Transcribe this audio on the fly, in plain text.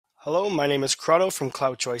Hello, my name is Crotto from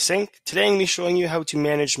Cloud Choice Inc. Today I'm going to be showing you how to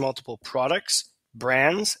manage multiple products,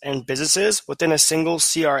 brands, and businesses within a single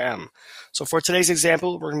CRM. So for today's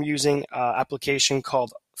example, we're going to be using an application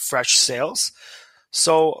called FreshSales.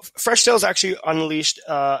 So FreshSales actually unleashed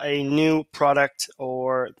a new product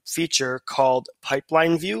or feature called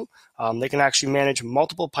Pipeline View. They can actually manage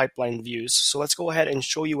multiple pipeline views. So let's go ahead and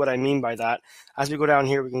show you what I mean by that. As we go down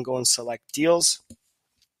here, we can go and select deals.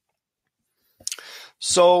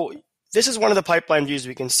 So this is one of the pipeline views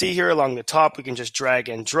we can see here along the top. We can just drag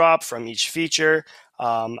and drop from each feature.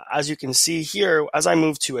 As you can see here, as I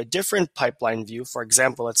move to a different pipeline view, for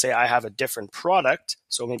example, let's say I have a different product,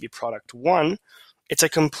 so maybe product 1, it's a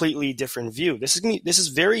completely different view. This is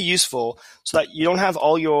very useful so that you don't have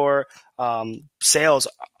all your sales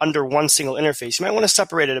under one single interface. You might want to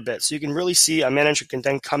separate it a bit so you can really see a manager can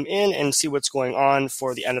then come in and see what's going on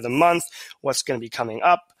for the end of the month, what's going to be coming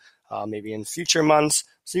up. Maybe in future months.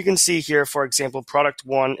 So you can see here, for example, product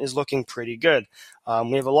 1 is looking pretty good.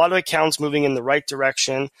 We have a lot of accounts moving in the right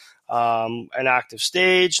direction, an active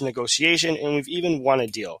stage, negotiation, and we've even won a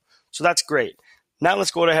deal. So that's great. Now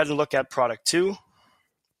let's go ahead and look at product 2.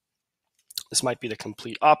 This might be the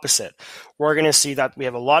complete opposite. We're going to see that we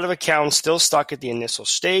have a lot of accounts still stuck at the initial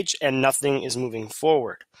stage and nothing is moving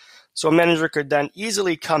forward. So a manager could then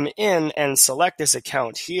easily come in and select this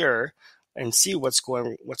account here and see what's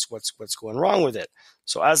going wrong with it.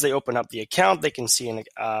 So as they open up the account, they can see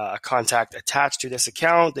a contact attached to this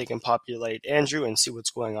account. They can populate Andrew and see what's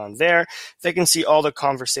going on there. They can see all the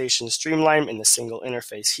conversations streamlined in the single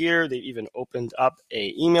interface here. They've even opened up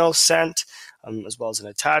an email sent as well as an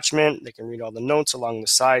attachment. They can read all the notes along the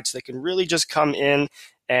side. So they can really just come in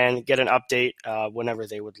and get an update whenever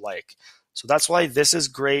they would like. So that's why this is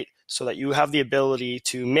great, so that you have the ability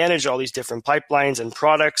to manage all these different pipelines and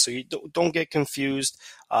products, so you don't get confused,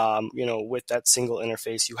 with that single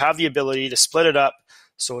interface. You have the ability to split it up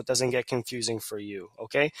so it doesn't get confusing for you,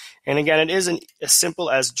 okay? And again, it isn't as simple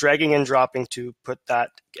as dragging and dropping to put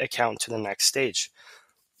that account to the next stage.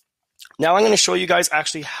 Now I'm going to show you guys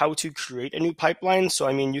actually how to create a new pipeline. So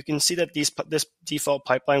you can see that this default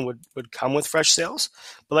pipeline would come with FreshSales.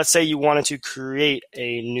 But let's say you wanted to create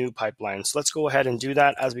a new pipeline. So let's go ahead and do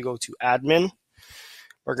that. As we go to admin,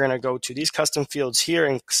 we're going to go to these custom fields here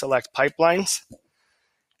and select pipelines.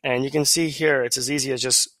 And you can see here, it's as easy as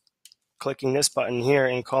just clicking this button here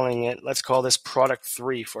and calling it, let's call this product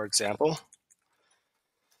 3, for example.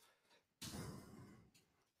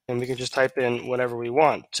 And we can just type in whatever we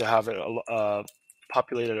want to have it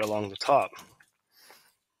populated along the top.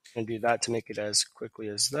 And do that to make it as quickly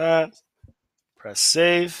as that. Press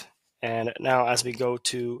save. And now as we go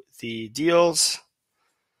to the deals,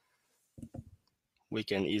 we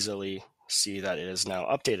can easily see that it is now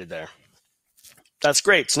updated there. That's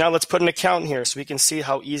great. So now let's put an account here so we can see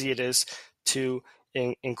how easy it is to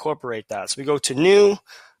incorporate that. So we go to new,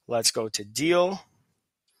 let's go to deal.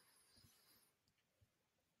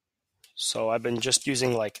 So I've been just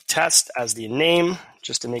using like test as the name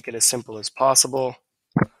just to make it as simple as possible.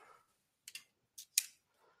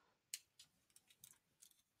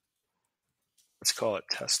 Let's call it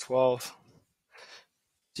test 12.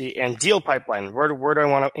 And deal pipeline, where do I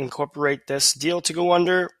want to incorporate this deal to go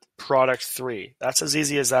under? Product 3. That's as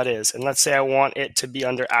easy as that is. And let's say I want it to be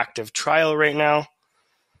under active trial right now.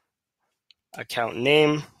 Account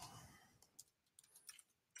name,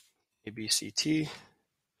 ABCT.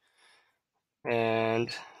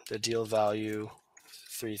 And the deal value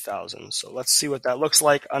 3,000. So let's see what that looks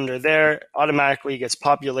like under there. Automatically gets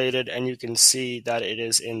populated and you can see that it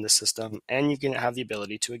is in the system, and you can have the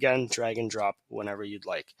ability to again drag and drop whenever you'd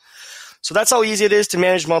like. So that's how easy it is to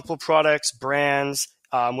manage multiple products, brands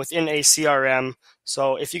within a CRM.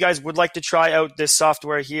 So if you guys would like to try out this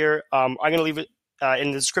software here, I'm going to leave it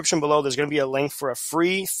in the description below. There's going to be a link for a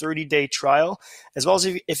free 30-day trial, as well as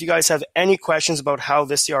if you guys have any questions about how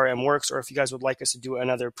this CRM works, or if you guys would like us to do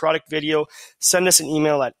another product video, send us an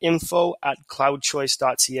email at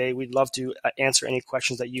info@cloudchoice.ca. We'd love to answer any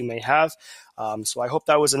questions that you may have. So I hope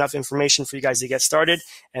that was enough information for you guys to get started.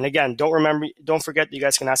 And again, don't forget that you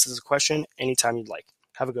guys can ask us a question anytime you'd like.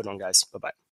 Have a good one, guys. Bye-bye.